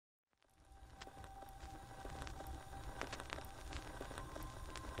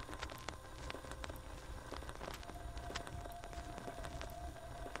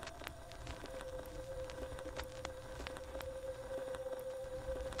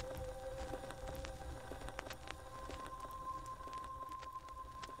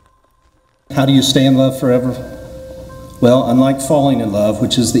How do you stay in love forever? Well, unlike falling in love,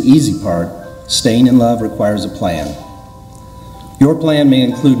 which is the easy part, staying in love requires a plan. Your plan may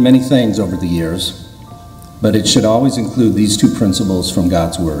include many things over the years, but it should always include these two principles from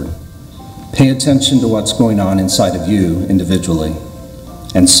God's Word. Pay attention to what's going on inside of you individually,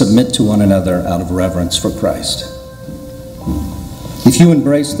 and submit to one another out of reverence for Christ. If you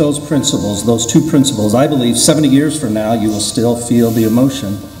embrace those principles, those two principles, I believe 70 years from now you will still feel the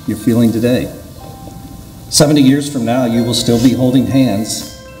emotion you're feeling today. 70 years from now you will still be holding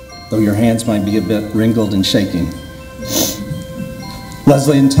hands, though your hands might be a bit wrinkled and shaking.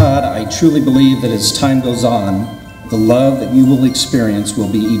 Leslie and Todd, I truly believe that as time goes on, the love that you will experience will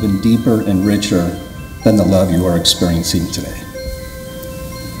be even deeper and richer than the love you are experiencing today.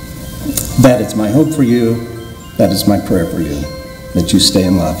 That is my hope for you. That is my prayer for you, that you stay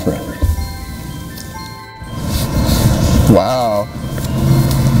in love forever. Wow.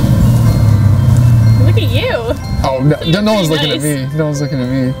 Look at you. Oh, no one's looking at me. No one's looking at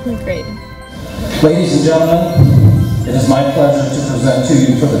me. Look great. Ladies and gentlemen, it is my pleasure to present to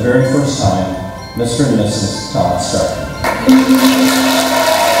you for the very first time, Mr. and Mrs. Todd Stark.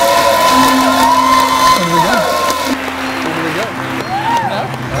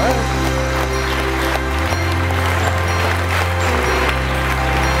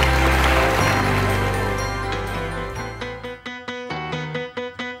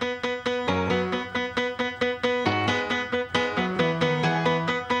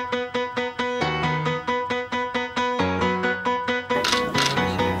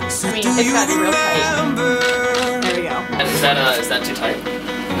 I mean, it's gotta be real tight. There we go. And is that too tight?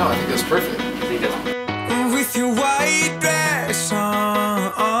 No, I think that's perfect. I think that's... With your white dress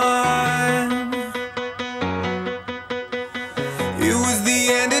on, it was the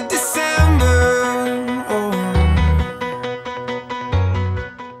end of December. Oh.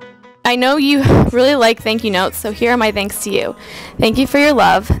 I know you really like thank you notes, so here are my thanks to you. Thank you for your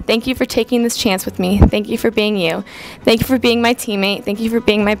love. Thank you for taking this chance with me. Thank you for being you. Thank you for being my teammate. Thank you for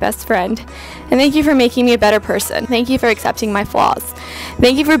being my best friend. And thank you for making me a better person. Thank you for accepting my flaws.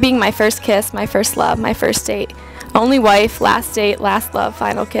 Thank you for being my first kiss, my first love, my first date. Only wife, last date, last love,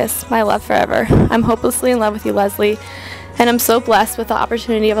 final kiss, my love forever. I'm hopelessly in love with you, Leslie, and I'm so blessed with the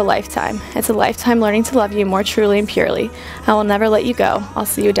opportunity of a lifetime. It's a lifetime learning to love you more truly and purely. I will never let you go. I'll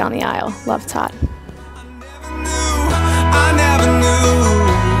see you down the aisle. Love, Todd. I never knew.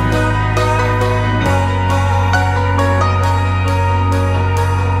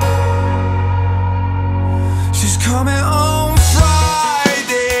 She's coming on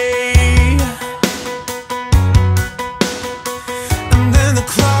Friday, and then the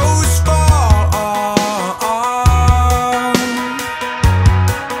clothes fall on,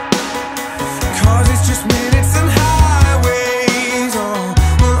 'cause it's just minutes and highways.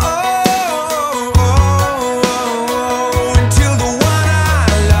 Until the one I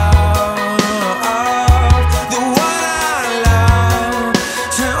love, the one I love,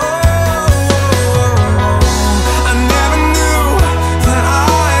 said, I never knew that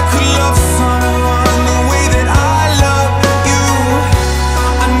I could love someone the way that I love you.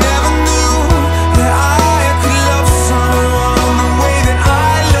 I never knew that I could love someone the way that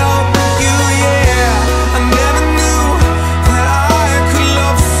I love you, yeah. I never knew that I could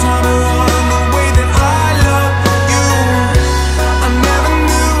love someone the way that I love you. I never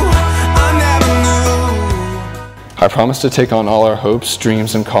knew. I promise to take on all our hopes,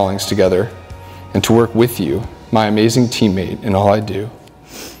 dreams, and callings together, and to work with you, my amazing teammate, in all I do.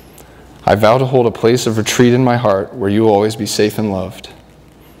 I vow to hold a place of retreat in my heart where you will always be safe and loved.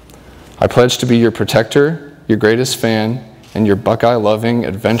 I pledge to be your protector, your greatest fan, and your Buckeye-loving,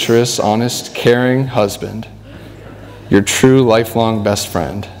 adventurous, honest, caring husband, your true lifelong best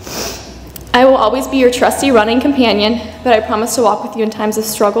friend. I will always be your trusty running companion, but I promise to walk with you in times of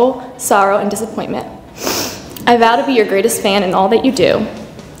struggle, sorrow, and disappointment. I vow to be your greatest fan in all that you do.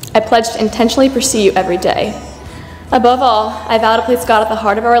 I pledge to intentionally pursue you every day. Above all, I vow to place God at the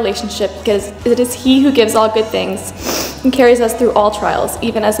heart of our relationship, because it is He who gives all good things and carries us through all trials,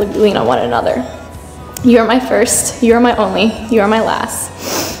 even as we lean on one another. You are my first, you are my only, you are my last.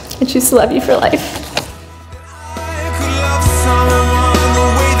 I choose to love you for life.